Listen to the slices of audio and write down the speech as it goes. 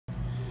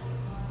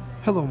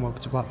Hello and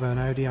welcome to Blackburn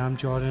Audi. I'm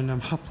Jordan. I'm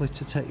happy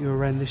to take you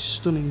around this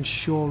stunning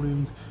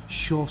showroom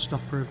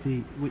showstopper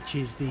which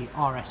is the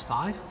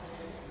RS5.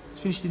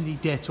 It's finished in the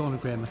Daytona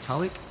grey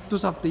metallic. It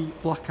does have the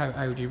blackout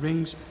Audi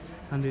rings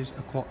and is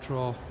a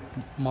Quattro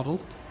model.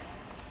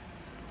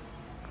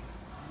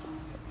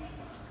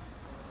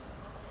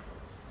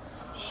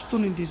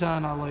 Stunning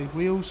design alloyed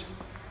wheels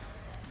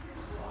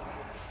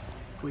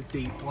with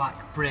the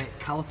black brake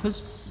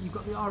calipers. You've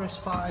got the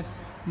RS5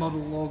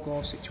 model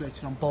logo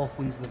situated on both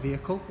wings of the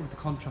vehicle with the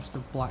contrast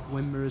of black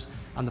wind mirrors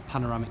and the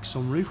panoramic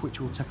sunroof, which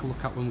we'll take a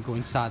look at when we go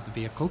inside the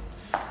vehicle.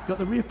 You've got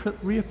the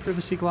rear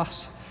privacy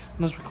glass,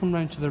 and as we come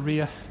round to the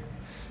rear,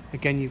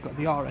 again you've got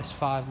the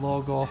RS5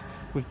 logo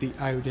with the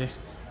Audi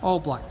all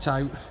blacked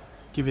out,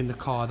 giving the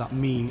car that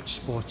mean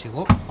sporty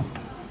look.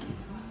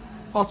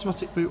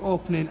 Automatic boot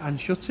opening and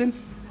shutting.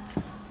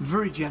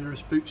 Very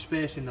generous boot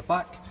space in the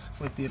back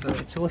with the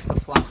ability to lift the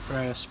flap for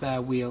a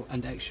spare wheel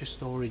and extra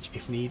storage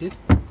if needed.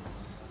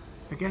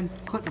 Again,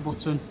 click the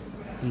button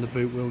and the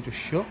boot will just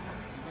shut.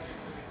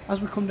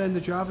 As we come down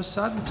the driver's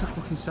side, we'll take a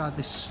look inside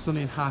this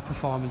stunning high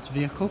performance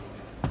vehicle.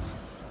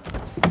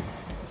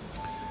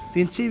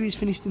 The interior is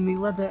finished in the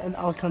leather and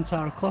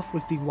Alcantara cloth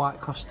with the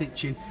white cross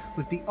stitching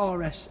with the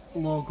RS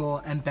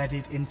logo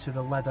embedded into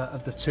the leather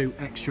of the two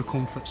extra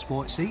comfort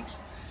sport seats.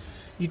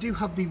 You do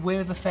have the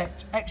wave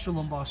effect, extra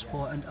lumbar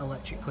support and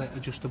electrically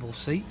adjustable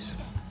seats.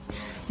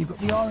 You've got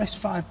the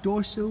RS5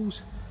 door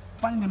sills,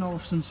 Bang &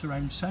 Olufsen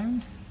surround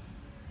sound,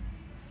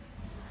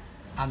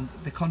 and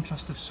the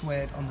contrast of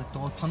suede on the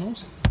door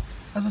panels.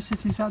 As I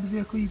sit inside the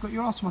vehicle, you've got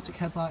your automatic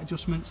headlight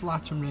adjustments,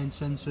 light and rain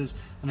sensors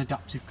and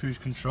adaptive cruise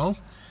control.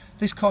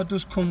 This car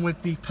does come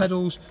with the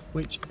pedals,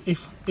 which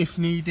if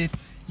needed,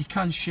 you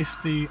can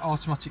shift the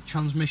automatic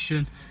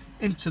transmission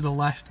into the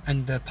left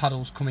and the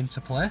paddles come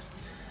into play.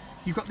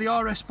 You've got the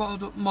RS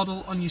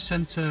model on your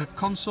centre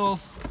console.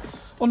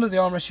 Under the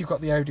armrest you've got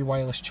the Audi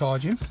wireless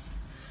charging.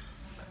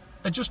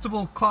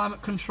 Adjustable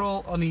climate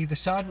control on either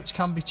side, which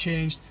can be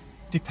changed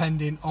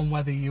depending on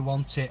whether you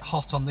want it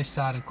hot on this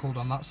side and cold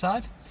on that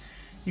side.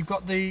 You've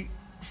got the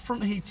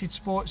front heated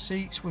sports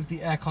seats with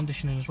the air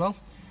conditioning as well.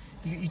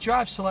 You get your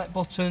drive select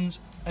buttons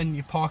and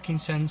your parking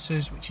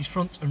sensors, which is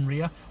front and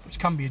rear, which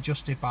can be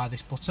adjusted by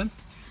this button.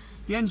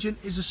 The engine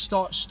is a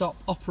start stop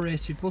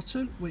operated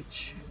button,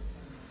 which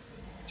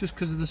just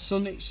because of the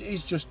sun it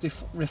is just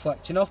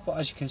reflecting off, but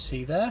as you can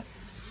see there,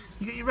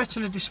 you get your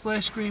retina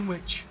display screen,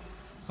 which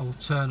I will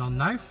turn on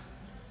now.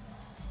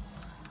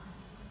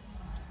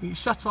 Your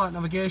satellite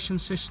navigation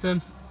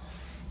system,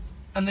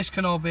 and this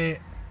can all be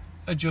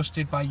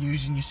adjusted by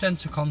using your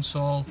centre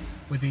console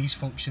with these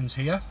functions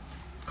here.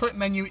 Click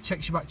menu, it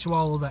takes you back to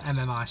all other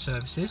MMI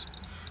services.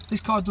 This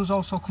car does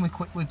also come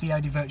equipped with the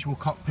Audi virtual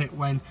cockpit.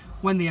 When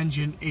the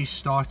engine is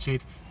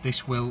started,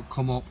 this will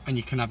come up and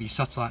you can have your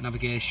satellite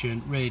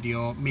navigation,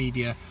 radio,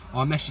 media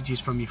or messages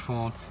from your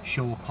phone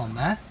show up on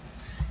there.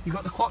 You've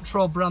got the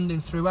Quattro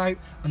branding throughout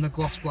and the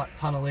gloss black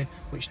panelling,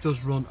 which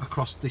does run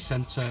across the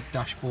centre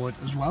dashboard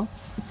as well.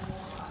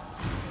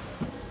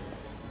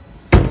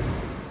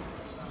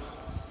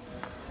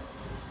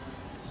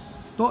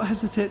 Don't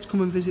hesitate to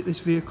come and visit this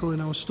vehicle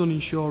in our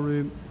stunning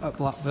showroom at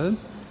Blackburn.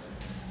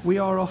 We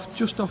are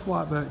just off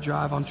Whitebirk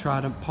Drive on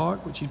Trident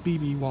Park, which is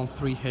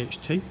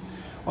BB13HT,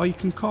 or you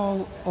can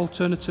call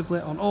alternatively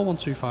on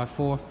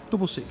 01254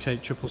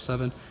 668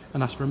 777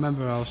 and ask for a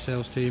member of our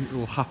sales team who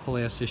will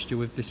happily assist you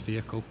with this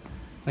vehicle.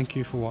 Thank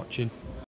you for watching.